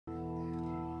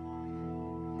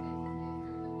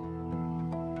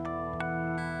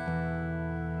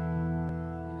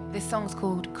song's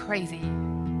called Crazy.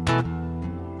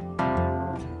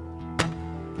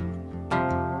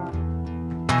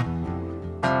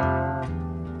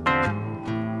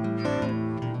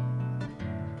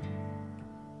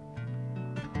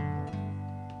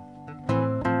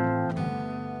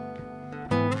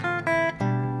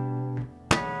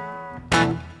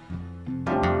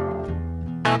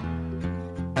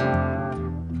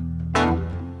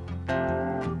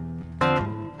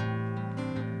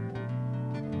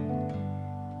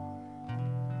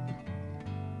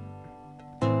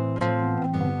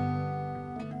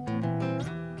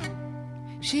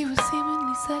 She was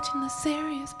seemingly searching the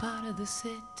serious part of the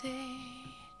city.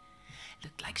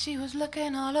 Looked like she was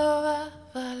looking all over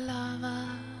for a lover.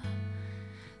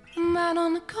 The man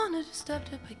on the corner disturbed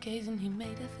her by gazing. He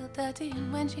made her feel dirty,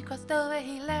 and when she crossed over,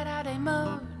 he let out a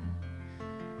moan.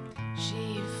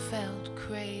 She felt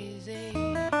crazy.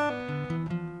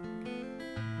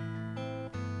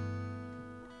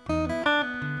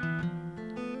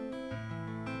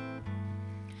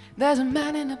 There's a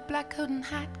man in a black coat and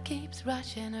hat keeps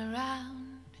rushing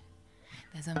around.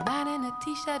 There's a man in a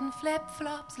t-shirt and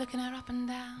flip-flops looking her up and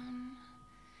down.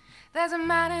 There's a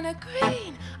man in a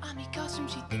green army costume.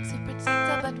 She thinks he protects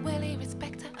her, but will he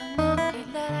respect her? Oh no, he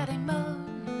let out a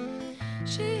moan.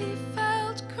 She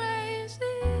felt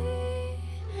crazy.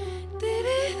 Did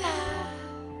it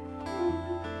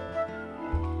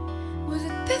was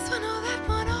it this one or that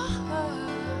one or her?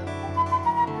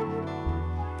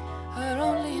 Her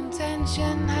only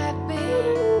intention had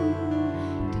been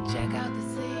to check out the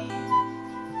scene.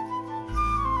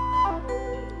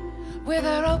 With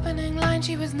her opening line,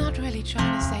 she was not really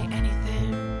trying to say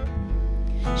anything.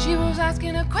 She was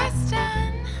asking a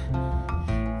question.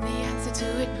 The answer to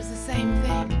it was the same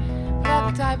thing.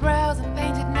 Plucked eyebrows and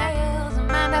painted nails. A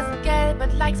man doesn't get it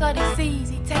but likes what he sees.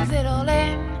 He takes it all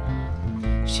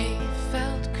in. She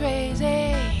felt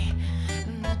crazy.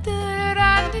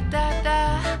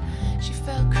 She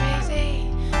felt crazy.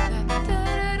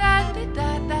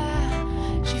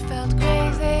 She felt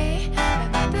crazy.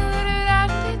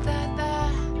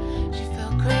 She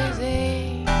felt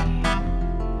crazy.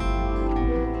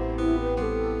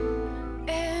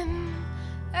 In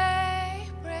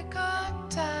apricot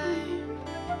time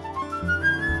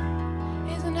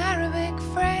is an Arabic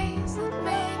phrase that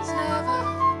means never.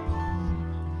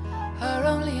 Her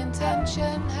only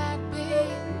intention had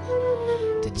been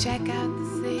to check out the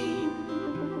scene.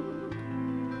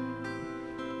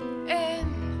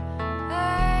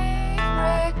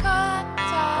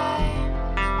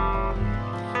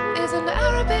 An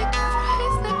Arabic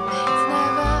phrase that means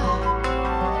never.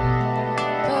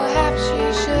 Perhaps she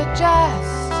should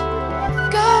just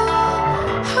go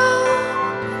home.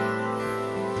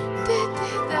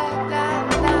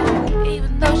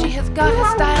 Even though she has got her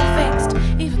style fixed,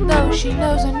 even though she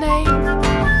knows her name,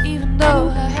 even though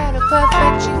her hair is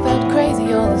perfect, she felt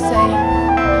crazy all the same.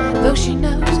 Though she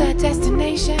knows her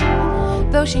destination,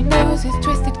 though she knows his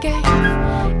twisted game,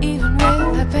 even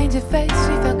with her painted face,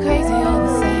 she felt crazy all the same.